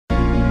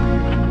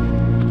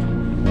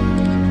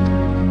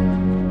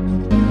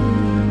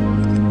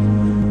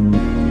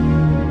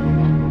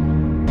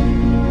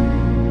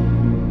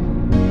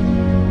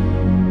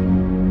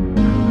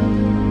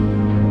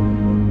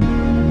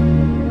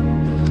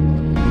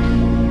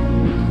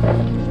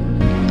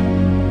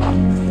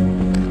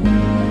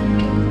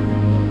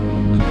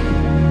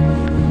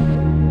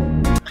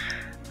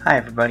Hi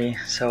everybody,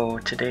 so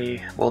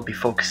today we'll be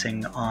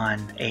focusing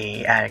on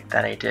a attic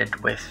that I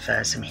did with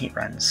some heat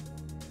runs.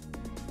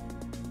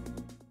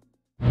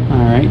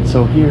 Alright,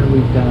 so here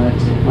we've got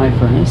my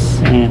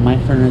furnace, and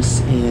my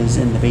furnace is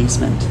in the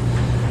basement.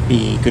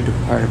 The good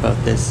part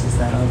about this is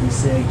that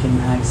obviously I can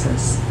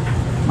access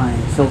my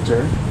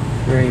filter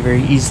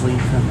very easily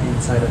from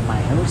inside of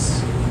my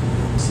house.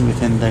 See,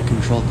 within the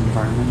controlled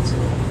environment. So,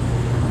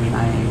 I mean,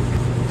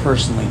 I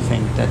personally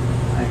think that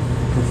I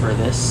prefer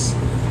this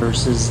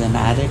versus an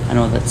attic. I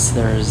know that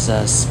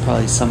there's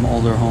probably some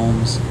older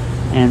homes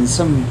and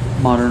some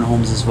modern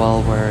homes as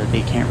well where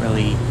they can't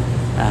really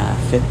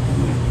fit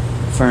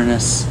the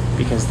furnace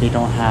because they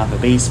don't have a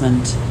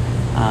basement.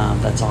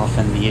 That's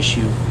often the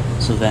issue,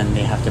 so then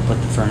they have to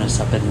put the furnace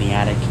up in the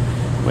attic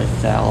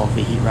with all of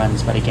the heat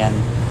runs. But again,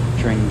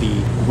 during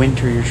the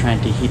winter you're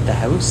trying to heat the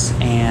house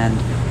and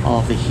all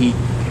of the heat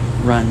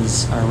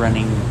runs are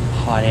running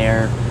hot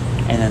air,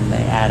 and then the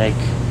attic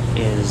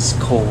is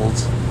cold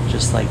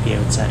just like the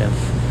outside of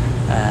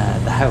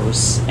the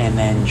house. And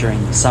then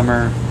during the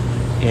summer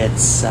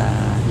it's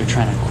you're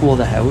trying to cool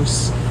the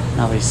house,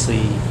 and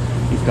obviously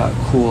you've got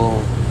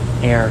cool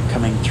air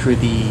coming through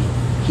the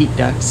heat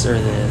ducts or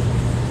the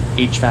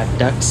HVAC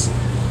ducts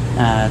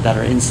that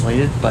are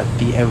insulated, but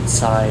the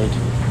outside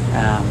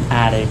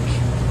attic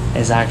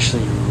is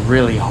actually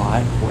really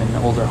hot. In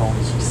the older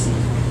homes you see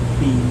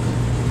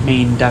the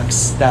main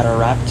ducts that are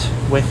wrapped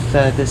with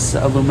this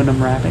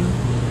aluminum wrapping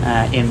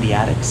in the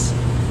attics.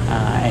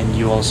 And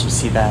you also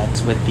see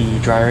that with the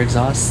dryer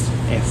exhaust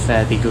if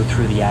they go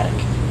through the attic.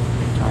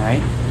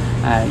 Alright,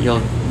 you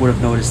would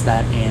have noticed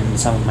that in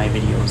some of my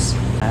videos.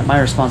 My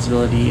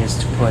responsibility is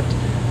to put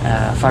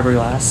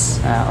fiberglass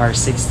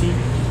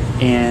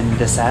R60 in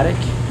this attic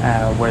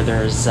where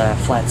there's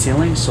flat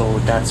ceiling, so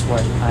that's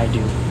what I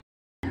do.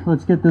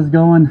 Let's get this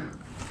going,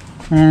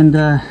 and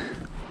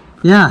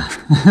yeah.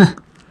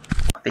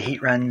 The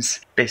heat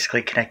runs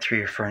basically connect through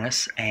your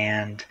furnace,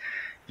 and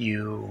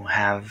you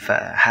have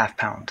half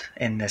pound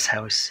in this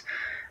house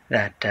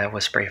that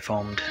was spray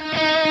foamed.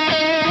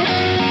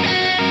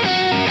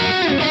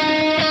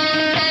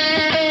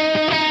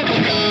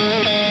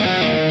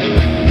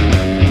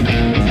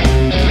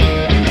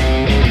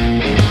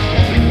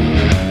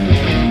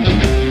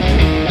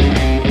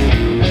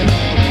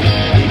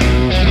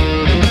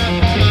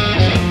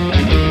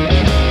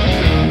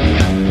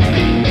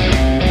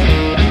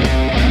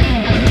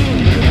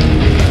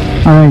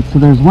 Alright, so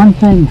there's one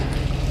thing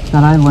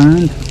that I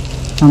learned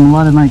from a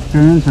lot of my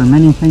experience, or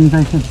many things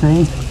I should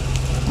say.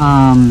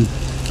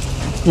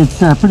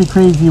 It's pretty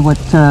crazy what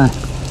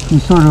you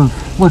sort of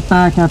look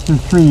back after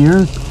 3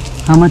 years,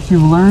 how much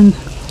you've learned,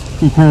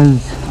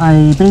 because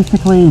I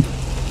basically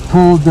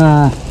told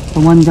the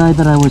one guy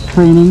that I was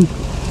training,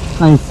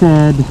 I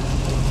said,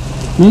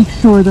 make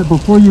sure that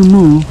before you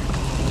move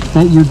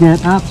that you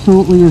get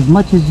absolutely as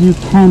much as you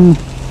can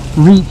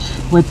reach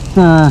with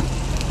the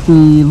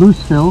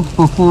loose fill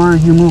before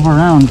you move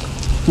around,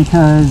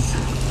 because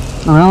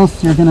or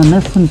else you're going to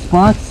miss some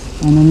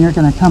spots, and then you're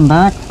going to come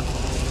back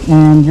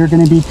and you're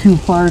going to be too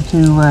far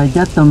to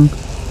get them,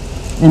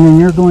 and then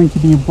you're going to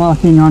be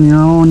walking on your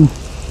own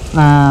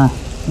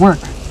work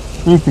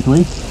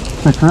basically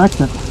to correct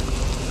it.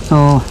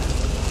 So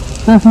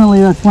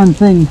definitely that's one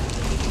thing.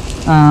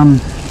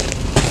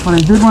 What I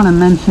did want to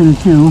mention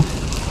too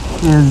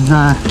is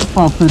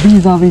well, for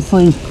these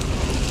obviously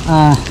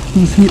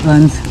these heat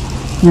runs,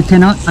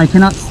 I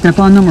cannot step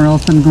on them, or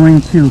else I'm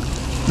going to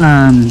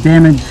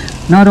damage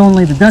not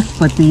only the ducts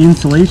but the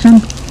insulation,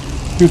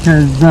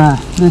 because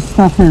this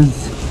stuff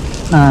is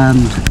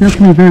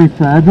definitely very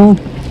fragile.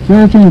 The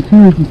other thing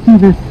too is you see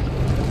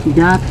this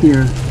gap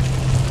here,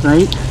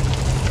 right?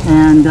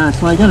 And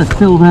so I gotta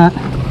fill that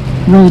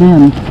right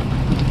in,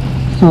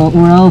 so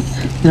or else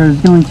there's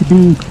going to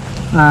be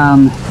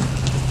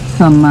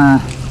some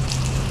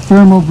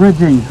thermal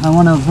bridging. I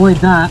want to avoid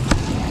that.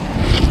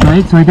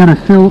 Right, so I gotta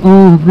fill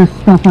all of this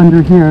stuff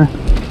under here,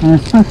 and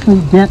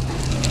especially get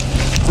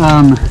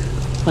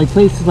like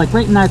places like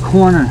right in that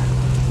corner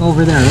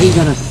over there, right? You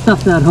gotta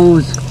stuff that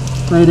hose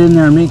right in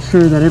there, make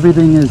sure that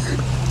everything is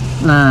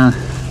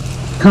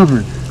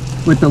covered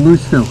with the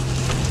loose fill.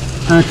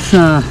 That's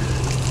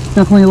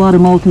definitely a lot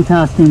of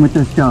multitasking with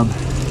this job.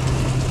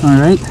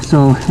 Alright,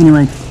 so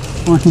anyway,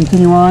 we'll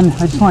continue on.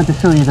 I just wanted to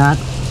show you that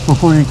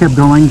before we kept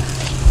going.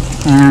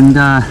 And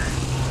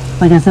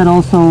like I said,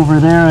 also over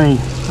there I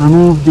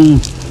removed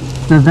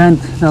the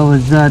vent that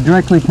was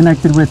directly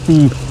connected with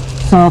the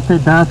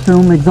soffit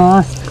bathroom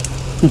exhaust,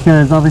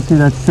 because obviously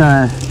that's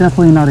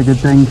definitely not a good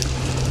thing.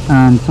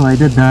 So I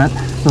did that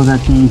so that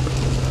the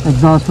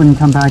exhaust wouldn't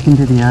come back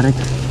into the attic.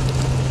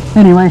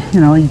 Anyway, you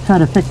know, you try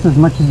to fix as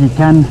much as you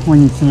can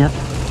when you see it.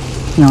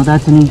 You know,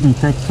 that's an easy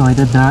fix, so I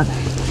did that,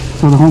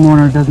 so the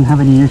homeowner doesn't have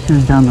any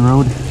issues down the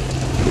road.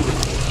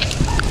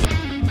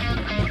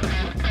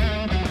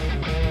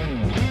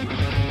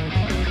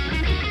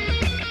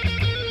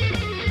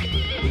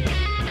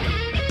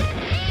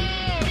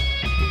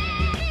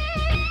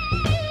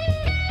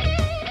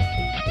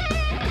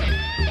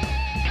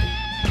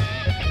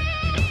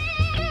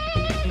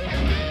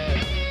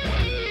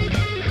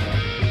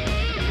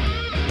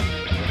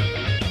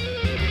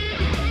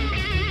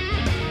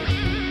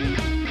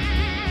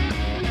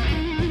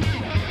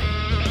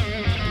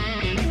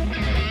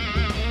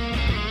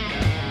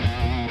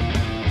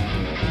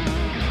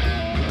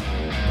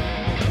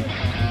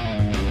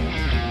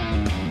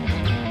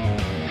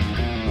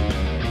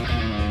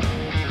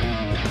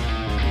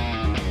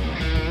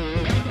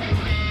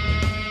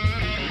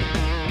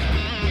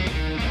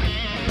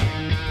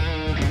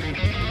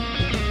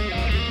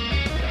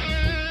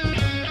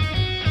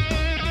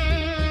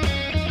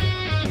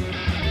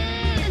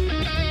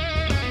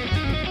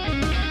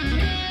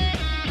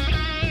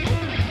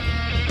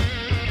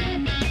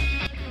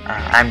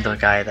 I'm the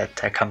guy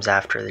that comes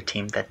after the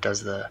team that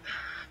does the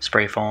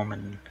spray foam,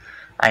 and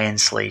I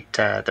insulate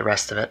the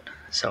rest of it.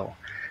 So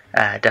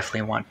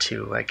definitely want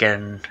to get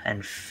in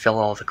and fill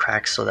all the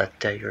cracks so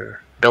that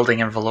your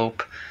building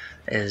envelope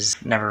is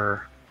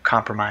never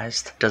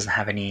compromised, doesn't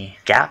have any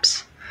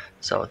gaps.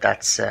 So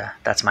that's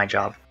my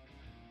job.